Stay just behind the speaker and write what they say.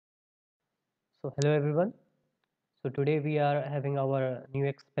So hello everyone. So today we are having our new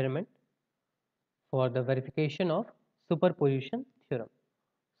experiment for the verification of superposition theorem.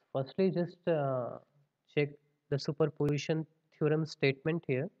 Firstly, just check the superposition theorem statement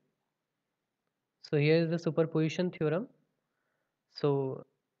here. So here is the superposition theorem. So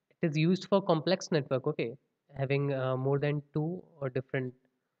it is used for complex network, okay, having more than two or different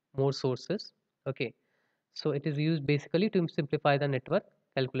more sources, okay. So it is used basically to simplify the network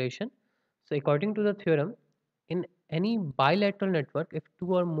calculation. So according to the theorem, in any bilateral network, if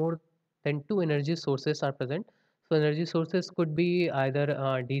two or more than two energy sources are present, so energy sources could be either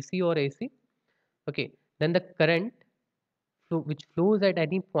DC or AC, okay, then the current which flows at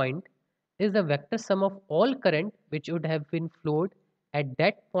any point is the vector sum of all current which would have been flowed at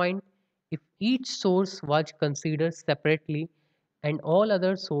that point if each source was considered separately and all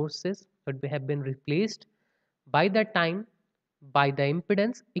other sources would have been replaced by the time by the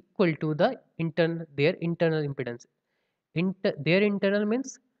impedance equal to their internal impedance. Their internal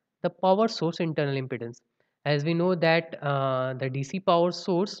means the power source internal impedance. As we know that the DC power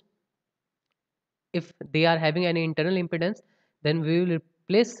source, if they are having any internal impedance, then we will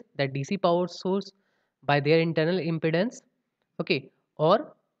replace that DC power source by their internal impedance, okay,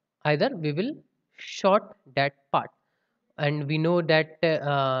 or either we will short that part. And we know that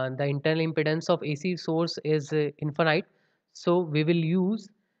the internal impedance of AC source is infinite, so we will use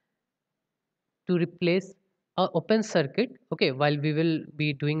to replace a open circuit, okay, while we will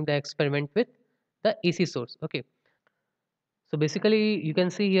be doing the experiment with the AC source, okay. So basically, you can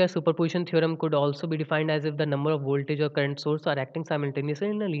see here superposition theorem could also be defined as if the number of voltage or current source are acting simultaneously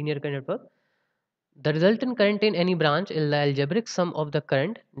in a linear network. The resultant current in any branch is the algebraic sum of the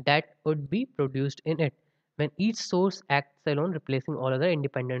current that would be produced in it when each source acts alone, replacing all other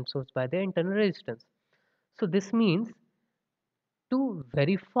independent sources by their internal resistance. So this means to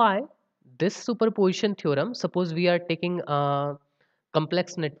verify this superposition theorem, suppose we are taking a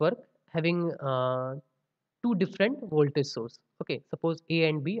complex network having two different voltage source, okay, suppose A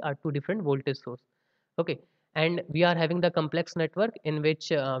and B are two different voltage source, okay, and we are having the complex network in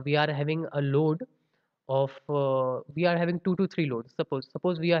which we are having a load of we are having 2 to 3 loads.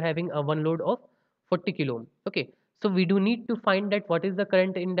 Suppose we are having a one load of 40 kilo ohm, okay. So we do need to find that what is the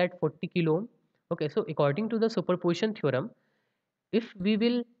current in that 40 kilo ohm, okay. So according to the superposition theorem, if we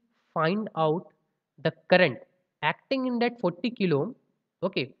will find out the current acting in that 40 kilo ohm,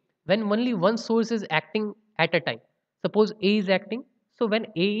 okay, when only one source is acting at a time, suppose A is acting, so when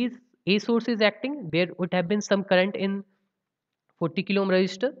A source is acting, there would have been some current in 40 kilo ohm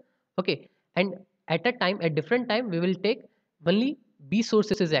resistor, okay, and at a time, at different time, we will take only B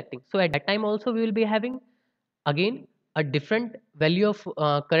source is acting, so at that time also we will be having again a different value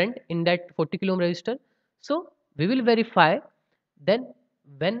of current in that 40 kilo ohm resistor. So we will verify then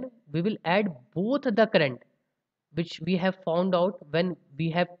when we will add both the current which we have found out when we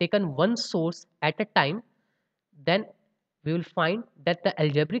have taken one source at a time, then we will find that the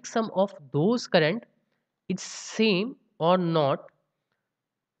algebraic sum of those current is same or not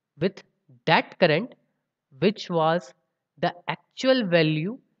with that current which was the actual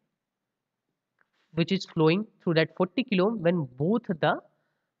value which is flowing through that 40 kilo ohm when both the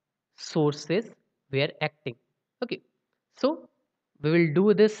sources were acting, okay. So we will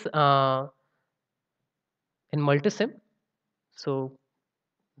do this in multisim. So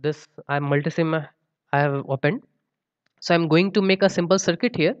this I'm multisim I have opened. So I'm going to make a simple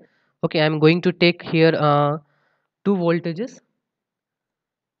circuit here, okay. I'm going to take here two voltages.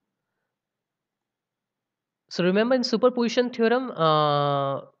 So remember in superposition theorem,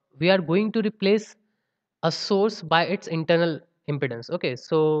 we are going to replace a source by its internal impedance, okay.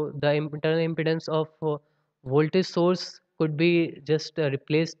 So the internal impedance of voltage source could be just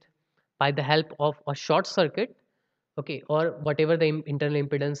replaced by the help of a short circuit, okay, or whatever the internal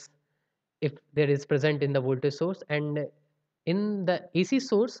impedance if there is present in the voltage source. And in the AC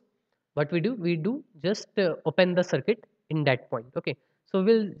source, what we do just open the circuit in that point, okay. So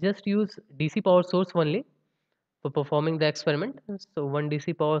we'll just use DC power source only for performing the experiment. So one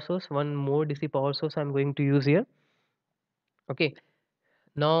DC power source, one more DC power source I'm going to use here, okay.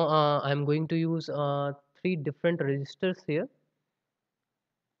 Now I'm going to use three different resistors here,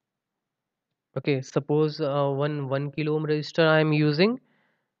 okay. Suppose one kilo ohm resistor I'm using,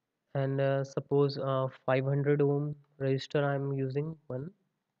 and suppose 500 ohm resistor I'm using one.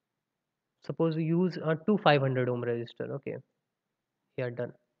 Suppose we use two 500 ohm resistor, okay. We are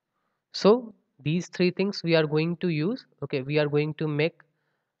done. So these three things we are going to use, okay. We are going to make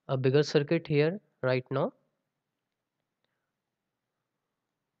a bigger circuit here right now,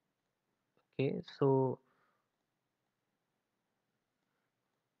 okay. So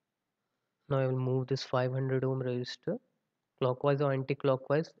Now I will move this 500 ohm resistor clockwise or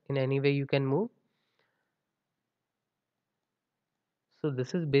anti-clockwise, in any way you can move. So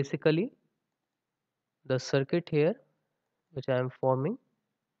this is basically the circuit here which I am forming.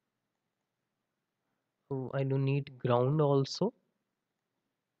 So I do need ground also.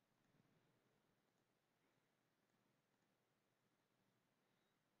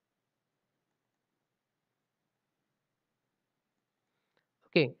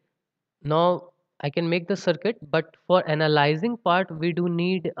 Okay, now I can make the circuit, but for analyzing part we do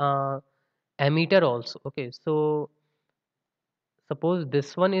need ammeter also. Okay, so suppose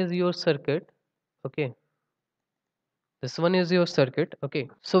this one is your circuit. Okay, this one is your circuit. Okay,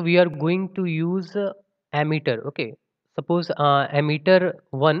 so we are going to use ammeter. Okay, suppose ammeter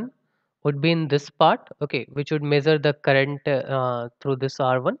 1 would be in this part, okay, which would measure the current through this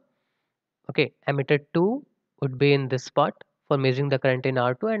R1. Okay, ammeter 2 would be in this part for measuring the current in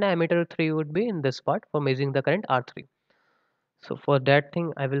R2, and ammeter 3 would be in this part for measuring the current R3. So for that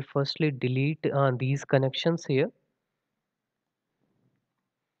thing I will firstly delete these connections here.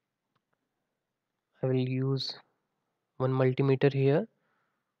 I will use one multimeter here,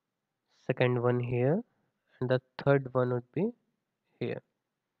 second one here, and the third one would be here.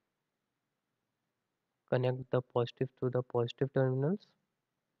 Connect the positive to the positive terminals.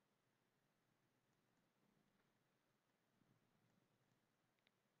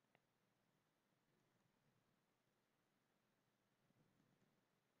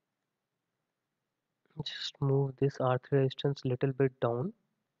 Just move this R3 resistance little bit down.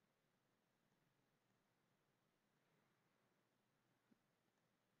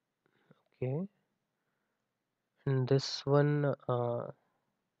 Okay, and this one I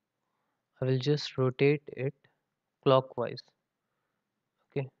will just rotate it clockwise.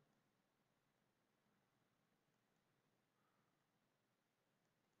 Okay,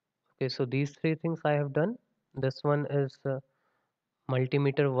 okay, so these three things I have done. This one is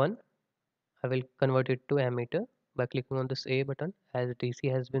multimeter 1. I will convert it to ammeter by clicking on this A button, as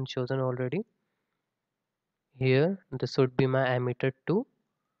DC has been chosen already. Here this would be my ammeter 2,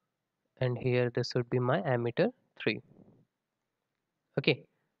 and here this would be my ammeter 3. Okay,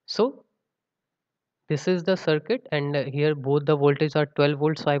 so this is the circuit, and here both the voltage are 12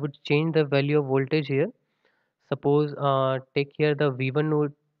 volts, so I would change the value of voltage here. Suppose take here the V1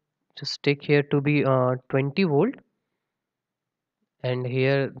 would just take here to be 20 volt, and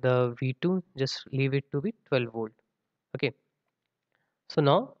here the V2 just leave it to be 12 volt. Okay, so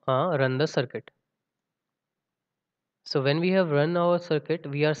now run the circuit. So when we have run our circuit,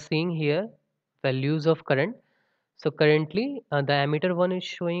 we are seeing here values of current. So currently the ammeter 1 is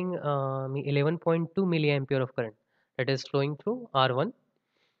showing me 11.2 milliampere of current that is flowing through R1.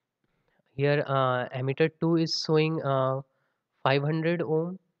 Here ammeter 2 is showing 500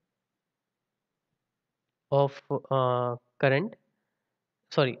 ohm of current,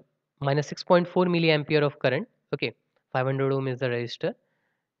 sorry, minus 6.4 milliampere of current. Okay, 500 ohm is the resistor.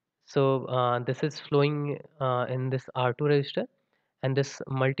 So this is flowing in this R2 resistor, and this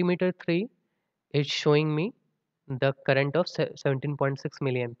multimeter 3 is showing me the current of 17.6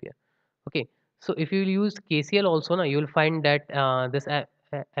 milliampere. Okay, so if you use KCL also, now you will find that this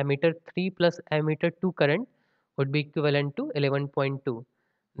ammeter 3 plus ammeter 2 current would be equivalent to 11.2.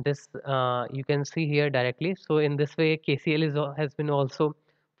 This you can see here directly. So in this way KCL has been also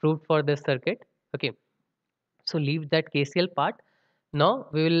proved for this circuit. Okay, so leave that KCL part. Now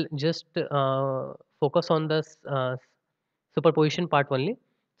we will just focus on this superposition part only.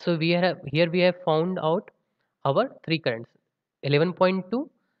 So we have here we have found out our three currents: 11.2,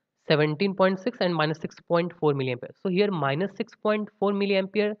 17.6, and minus 6.4 milliampere. So here minus 6.4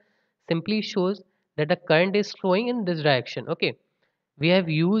 milliampere simply shows that the current is flowing in this direction. Okay, we have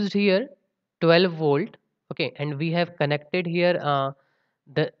used here 12 volt. Okay, and we have connected here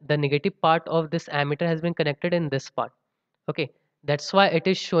the negative part of this ammeter has been connected in this part. Okay, that's why it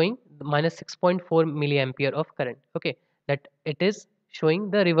is showing minus 6.4 milliampere of current. Okay, that it is showing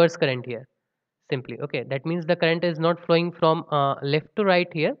the reverse current here simply. Okay, that means the current is not flowing from left to right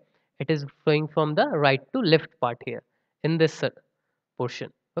here, it is flowing from the right to left part here in this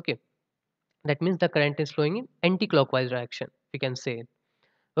portion. Okay, that means the current is flowing in anti-clockwise direction, we can say.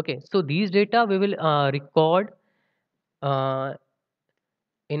 Okay, so these data we will record uh,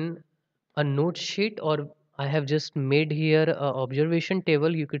 in a note sheet, or I have just made here a observation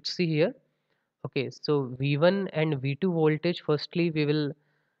table, you could see here. Okay, so V1 and V2 voltage firstly we will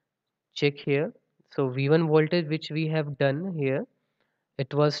check here. So V1 voltage which we have done here,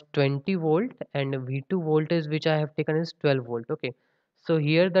 it was 20 volt, and V2 voltage which I have taken is 12 volt. Okay, so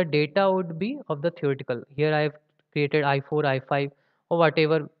here the data would be of the theoretical. Here I have created I4, I5, or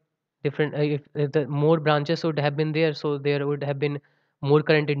whatever different, if the more branches would have been there, so there would have been more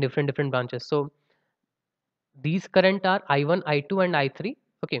current in different branches. So these current are I1, I2 and I3,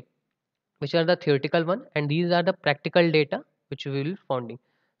 okay, which are the theoretical one, and these are the practical data which we will founding.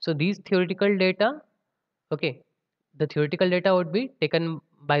 So these theoretical data, okay, the theoretical data would be taken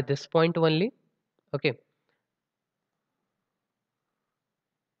by this point only, okay.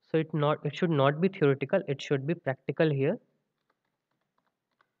 So it should not be theoretical, it should be practical here,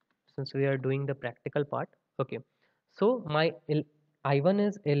 since we are doing the practical part, okay. So my I1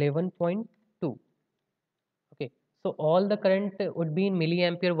 is 11.2, okay. So all the current would be in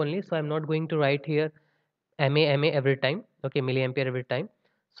milliampere only, so I'm not going to write here ma every time, okay, milliampere every time.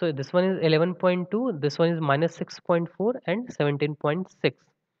 So this one is 11.2, this one is minus 6.4 and 17.6,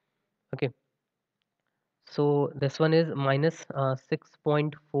 okay. So this one is minus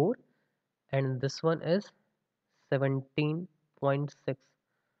 6.4 and this one is 17.6,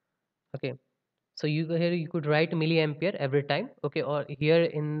 okay. So here you could write milliampere every time, okay, or here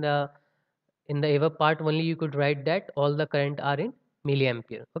in the above part only you could write that all the current are in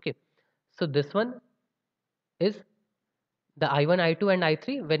milliampere, okay. So this one is the I1, I2 and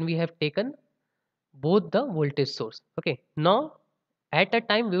I3 when we have taken both the voltage source, okay. Now at a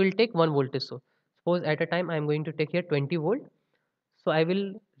time we will take one voltage source. Suppose at a time I am going to take here 20 volt, so I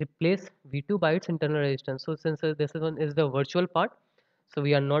will replace V2 by its internal resistance. So since this is one is the virtual part, so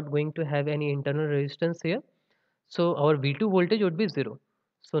we are not going to have any internal resistance here, so our V2 voltage would be 0.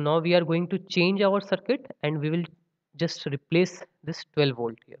 So now we are going to change our circuit and we will just replace this 12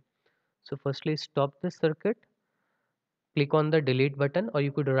 volt here. So firstly stop this circuit, click on the delete button, or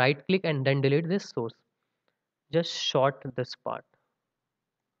you could right click and then delete this source. Just short this part,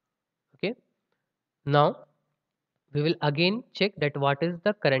 okay. Now we will again check that what is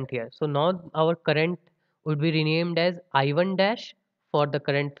the current here. So now our current would be renamed as I1 dash for the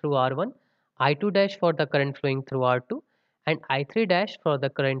current through R1, I2 dash for the current flowing through R2, and I3 dash for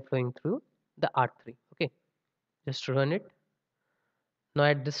the current flowing through the R3, okay. Just run it. Now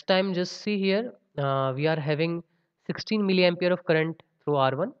at this time just see here, we are having 16 milliampere of current through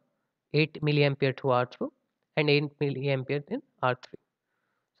R1, 8 milliampere through R2 and 8 milliampere in R3.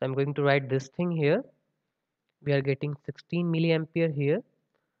 So I'm going to write this thing here. We are getting 16 milliampere here,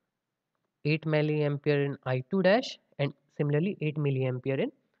 8 milliampere in I2 dash, and similarly 8 milliampere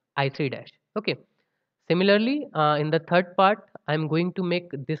in I3 dash, okay. Similarly in the third part I'm going to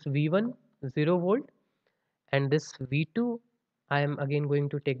make this V1 0 volt and this V2 I am again going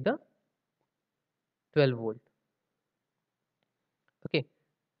to take the 12 volt, okay.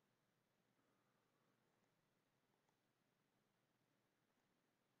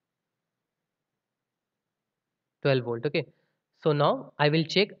 12 volt, okay. So now I will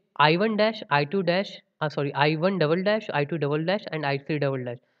check I1 dash, I2 dash, sorry, I1 double dash, I2 double dash and I3 double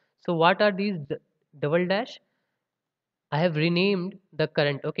dash. So what are these double dash? I have renamed the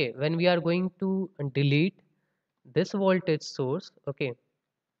current, okay. When we are going to delete this voltage source, okay,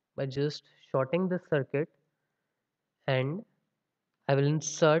 by just shorting the circuit, and I will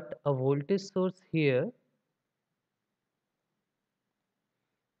insert a voltage source here,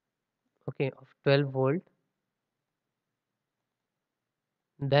 okay, of 12 volt.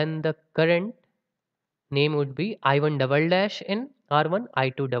 Then the current name would be I1 double dash in R1,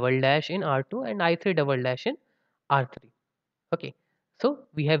 I2 double dash in R2 and I3 double dash in R3, okay. So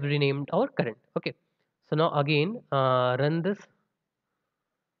we have renamed our current, okay. So now again run this.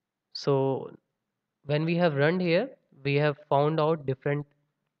 So when we have run here, we have found out different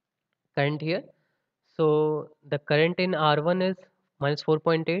current here. So the current in R1 is minus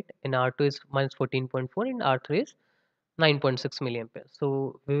 4.8, in R2 is minus 14.4, in R3 is 9.6 milliampere.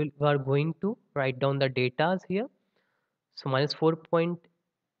 So we are going to write down the datas here. So minus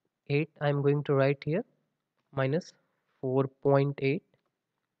 4.8 I'm going to write here, minus 4.8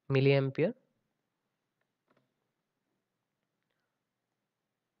 milliampere,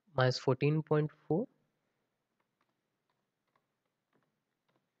 minus 14.4,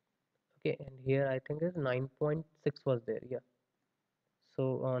 okay, and here I think is 9.6 was there, yeah.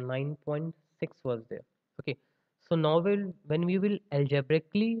 So 9.6 was there, okay. So now when we will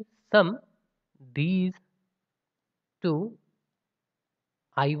algebraically sum these two,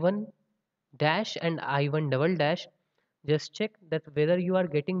 I1 dash and I1 double dash, just check that whether you are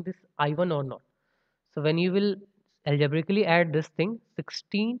getting this I1 or not. So when you will algebraically add this thing,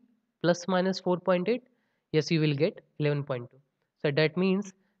 16 plus minus 4.8, yes, you will get 11.2. So that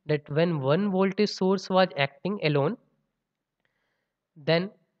means that when one voltage source was acting alone, then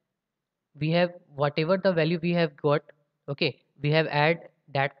we have whatever the value we have got, okay, we have add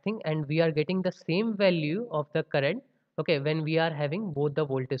that thing and we are getting the same value of the current okay, when we are having both the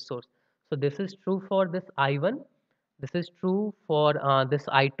voltage source. So this is true for this I1, this is true for this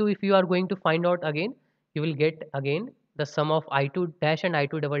I2. If you are going to find out again, you will get again the sum of I2 dash and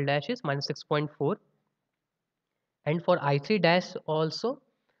I2 double dash is minus 6.4, and for I3 dash also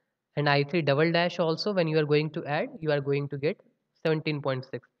and I3 double dash also, when you are going to add, you are going to get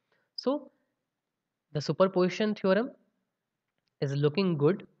 17.6. So the superposition theorem is looking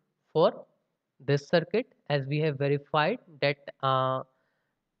good for this circuit, as we have verified that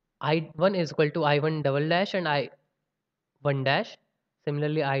I1 is equal to I1 double dash and I1 dash.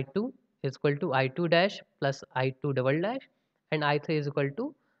 Similarly, I2 is equal to I2 dash plus I2 double dash, and I3 is equal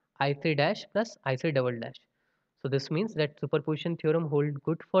to I3 dash plus I3 double dash. So this means that superposition theorem hold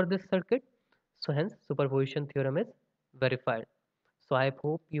good for this circuit. So hence superposition theorem is verified. So I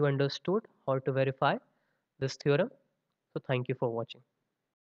hope you understood how to verify this theorem. So thank you for watching.